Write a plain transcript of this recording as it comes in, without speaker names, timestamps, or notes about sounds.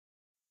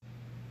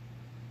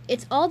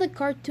It's all the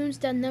cartoons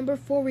that number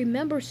 4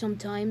 remembers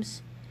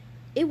sometimes.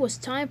 It was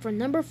time for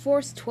number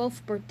 4's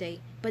 12th birthday,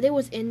 but it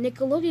was in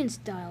Nickelodeon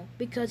style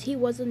because he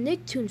was a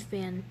Nicktoons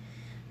fan.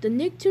 The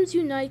Nicktoons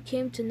Unite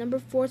came to number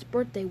 4's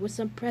birthday with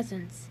some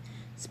presents.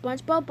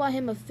 SpongeBob bought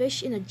him a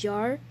fish in a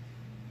jar.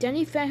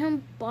 Danny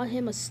Phantom bought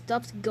him a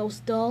stuffed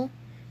ghost doll.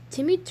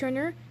 Timmy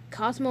Turner,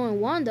 Cosmo,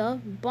 and Wanda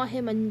bought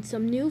him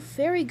some new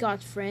fairy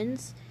god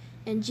friends.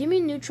 And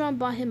Jimmy Neutron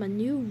bought him a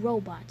new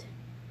robot.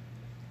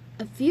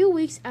 A few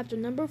weeks after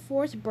number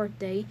 4's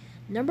birthday,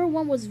 number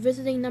 1 was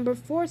visiting number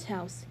 4's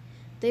house.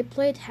 They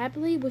played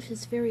happily with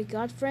his fairy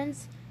god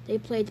friends. They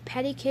played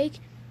patty cake.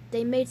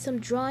 They made some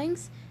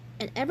drawings,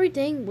 and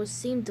everything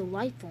seemed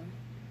delightful.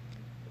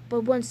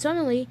 But when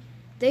suddenly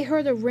they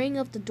heard a ring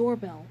of the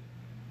doorbell.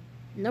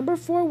 Number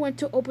 4 went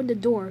to open the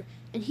door,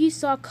 and he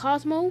saw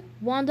Cosmo,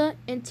 Wanda,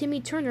 and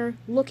Timmy Turner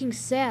looking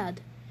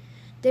sad.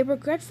 They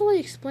regretfully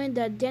explained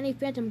that Danny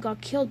Phantom got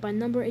killed by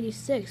number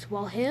 86,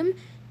 while him,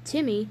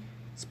 Timmy,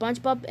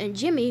 SpongeBob, and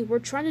Jimmy were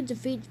trying to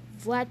defeat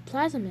Vlad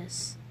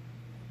Plazimus.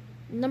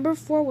 Number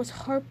 4 was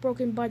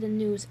heartbroken by the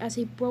news as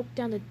he broke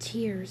down to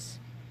tears.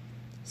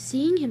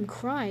 Seeing him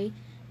cry,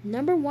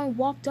 number 1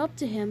 walked up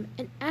to him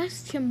and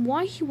asked him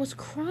why he was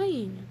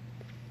crying.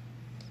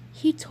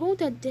 He told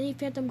that Danny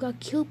Phantom got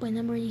killed by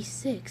number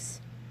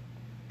 86,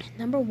 and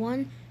number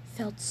 1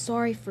 felt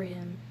sorry for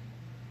him.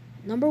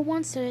 Number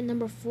 1 sat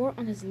number 4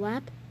 on his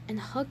lap and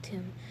hugged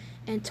him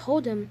and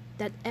told him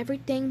that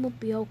everything would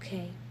be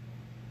okay.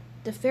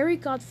 The fairy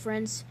god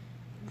friends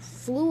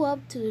flew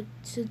up to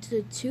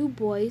the two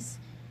boys,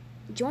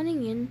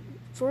 joining in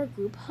for a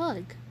group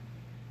hug.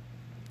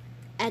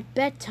 At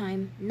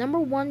bedtime, number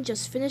 1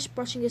 just finished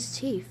brushing his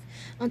teeth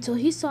until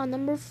he saw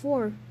number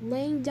 4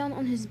 laying down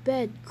on his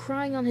bed,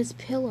 crying on his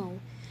pillow.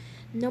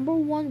 Number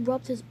 1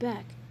 rubbed his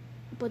back,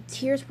 but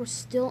tears were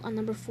still on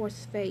number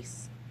 4's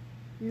face.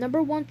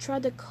 Number 1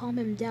 tried to calm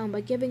him down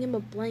by giving him a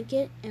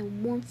blanket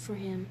and warmth for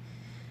him,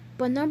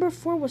 but number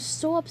 4 was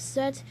so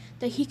upset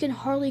that he could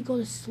hardly go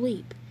to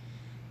sleep.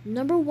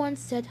 Number 1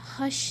 said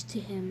hush to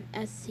him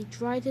as he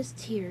dried his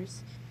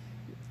tears,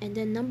 and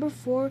then number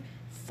 4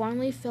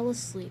 finally fell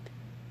asleep,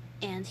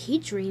 and he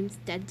dreamed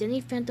that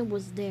Danny Phantom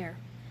was there.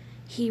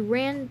 He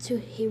ran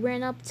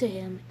up to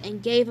him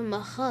and gave him a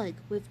hug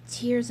with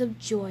tears of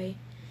joy.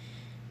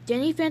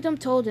 Danny Phantom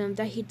told him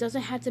that he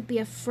doesn't have to be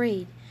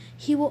afraid.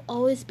 He will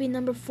always be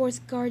number 4's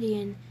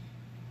guardian,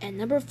 and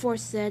number 4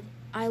 said,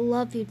 "I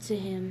love you" to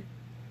him.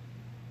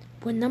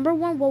 When number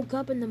 1 woke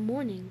up in the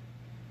morning,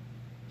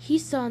 he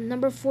saw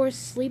number 4's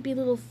sleepy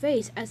little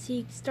face as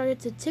he started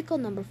to tickle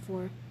number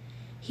 4.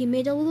 He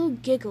made a little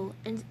giggle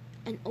and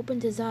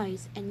opened his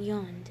eyes and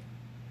yawned.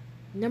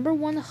 Number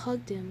 1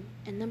 hugged him,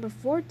 and number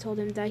 4 told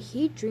him that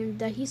he dreamed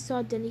that he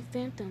saw Danny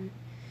Phantom.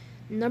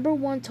 Number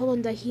 1 told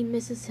him that he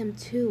misses him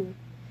too,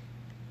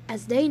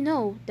 as they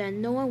know that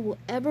no one will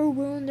ever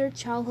ruin their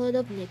childhood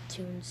of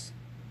Nicktoons.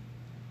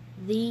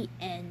 The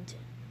end.